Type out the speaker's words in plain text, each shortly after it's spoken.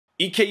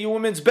EKU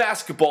women's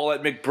basketball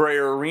at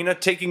McBrayer Arena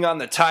taking on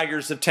the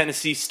Tigers of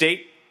Tennessee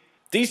State.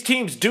 These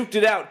teams duked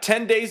it out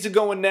 10 days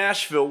ago in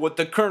Nashville, with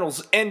the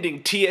Colonels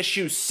ending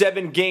TSU's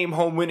 7-game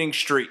home winning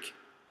streak.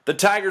 The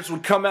Tigers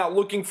would come out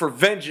looking for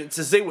vengeance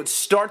as they would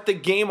start the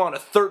game on a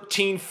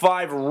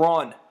 13-5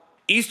 run.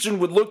 Eastern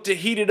would look to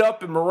heat it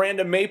up, and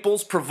Miranda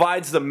Maples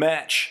provides the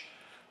match.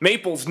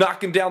 Maples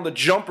knocking down the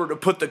jumper to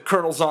put the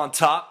Colonels on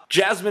top.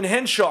 Jasmine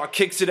Henshaw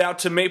kicks it out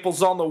to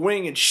Maples on the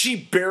wing, and she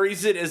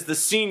buries it as the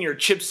senior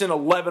chips in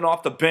 11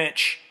 off the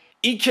bench.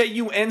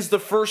 EKU ends the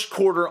first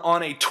quarter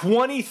on a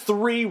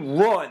 23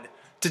 run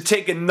to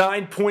take a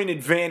 9-point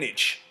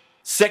advantage.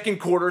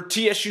 Second quarter,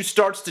 TSU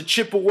starts to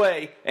chip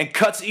away and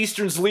cuts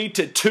Eastern's lead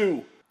to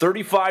 2.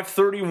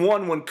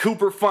 35-31 when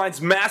Cooper finds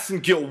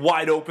Massengill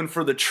wide open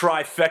for the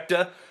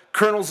trifecta.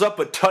 Colonels up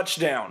a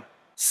touchdown.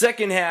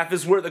 Second half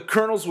is where the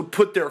Colonels would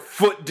put their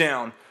foot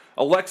down.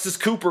 Alexis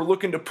Cooper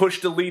looking to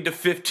push the lead to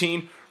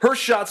 15. Her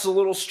shot's a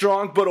little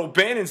strong, but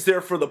O'Bannon's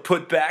there for the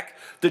putback.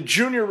 The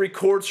junior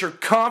records her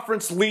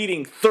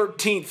conference-leading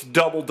 13th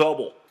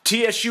double-double.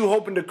 TSU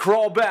hoping to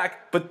crawl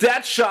back, but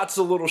that shot's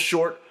a little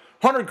short.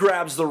 Hunter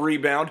grabs the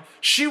rebound.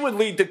 She would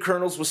lead the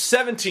Colonels with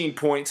 17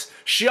 points.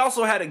 She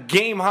also had a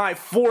game-high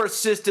 4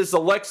 assists as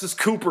Alexis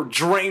Cooper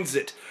drains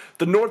it.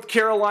 The North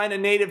Carolina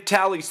native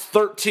tallies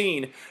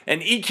 13,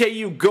 and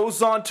EKU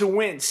goes on to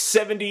win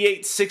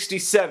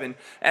 78-67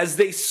 as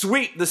they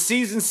sweep the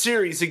season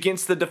series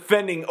against the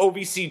defending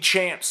OVC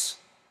champs.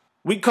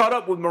 We caught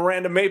up with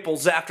Miranda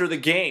Maples after the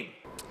game.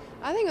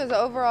 I think it was an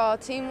overall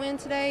team win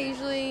today.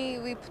 Usually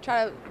we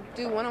try to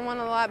do one-on-one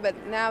a lot, but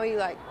now we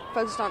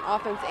focused on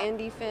offense and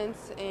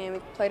defense, and we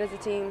played as a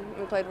team.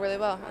 We played really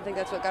well. I think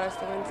that's what got us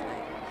the win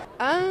tonight.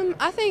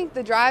 I think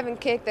the drive and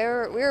kick,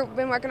 we've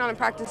been working on in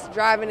practice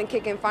driving and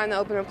kicking, find the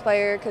opener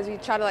player, because we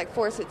try to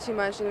force it too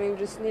much, and we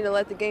just need to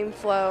let the game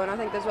flow, and I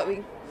think that's what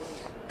we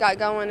got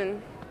going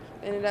and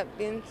ended up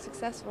being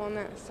successful in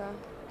that. So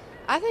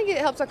I think it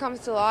helps our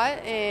confidence a lot,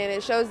 and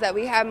it shows that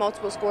we have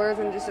multiple scorers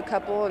and just a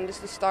couple and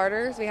just the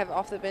starters. We have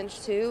off the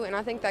bench too, and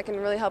I think that can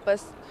really help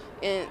us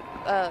in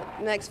the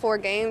next 4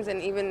 games,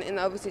 and even in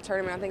the OVC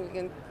tournament. I think we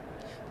can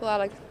pull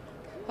out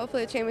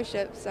hopefully a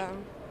championship.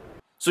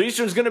 So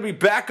Eastern's going to be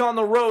back on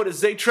the road as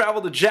they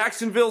travel to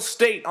Jacksonville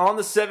State on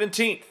the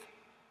 17th.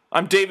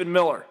 I'm David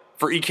Miller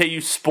for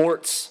EKU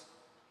Sports.